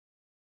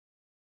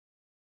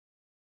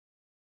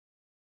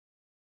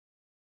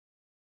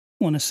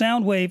When a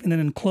sound wave in an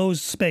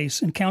enclosed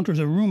space encounters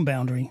a room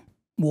boundary,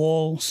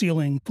 wall,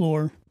 ceiling,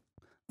 floor,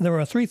 there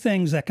are three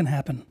things that can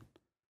happen.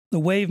 The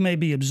wave may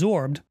be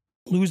absorbed,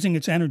 losing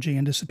its energy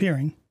and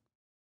disappearing.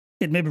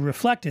 It may be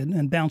reflected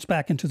and bounce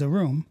back into the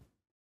room,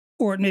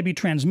 or it may be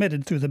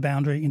transmitted through the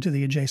boundary into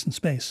the adjacent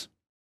space.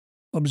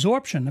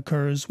 Absorption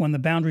occurs when the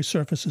boundary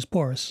surface is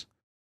porous.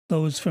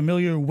 Those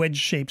familiar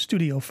wedge-shaped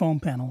studio foam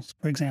panels,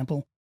 for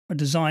example, are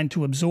designed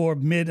to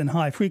absorb mid and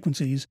high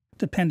frequencies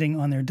depending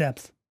on their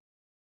depth.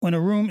 When a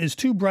room is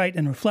too bright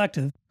and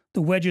reflective,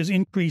 the wedges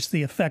increase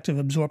the effective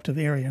absorptive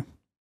area.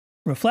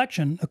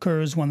 Reflection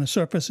occurs when the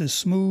surface is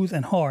smooth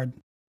and hard,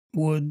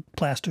 wood,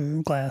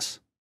 plaster, glass.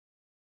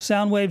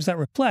 Sound waves that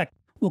reflect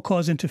will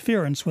cause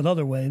interference with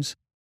other waves.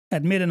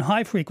 At mid and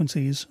high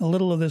frequencies, a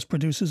little of this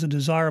produces a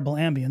desirable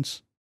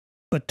ambience,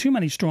 but too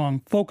many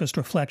strong, focused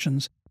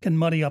reflections can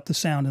muddy up the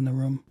sound in the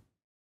room.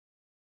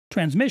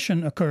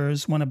 Transmission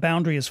occurs when a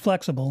boundary is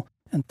flexible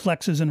and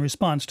flexes in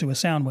response to a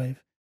sound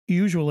wave,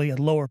 usually at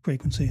lower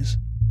frequencies.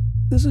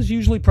 This is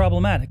usually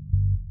problematic.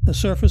 The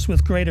surface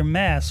with greater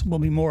mass will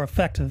be more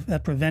effective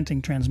at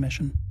preventing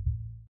transmission.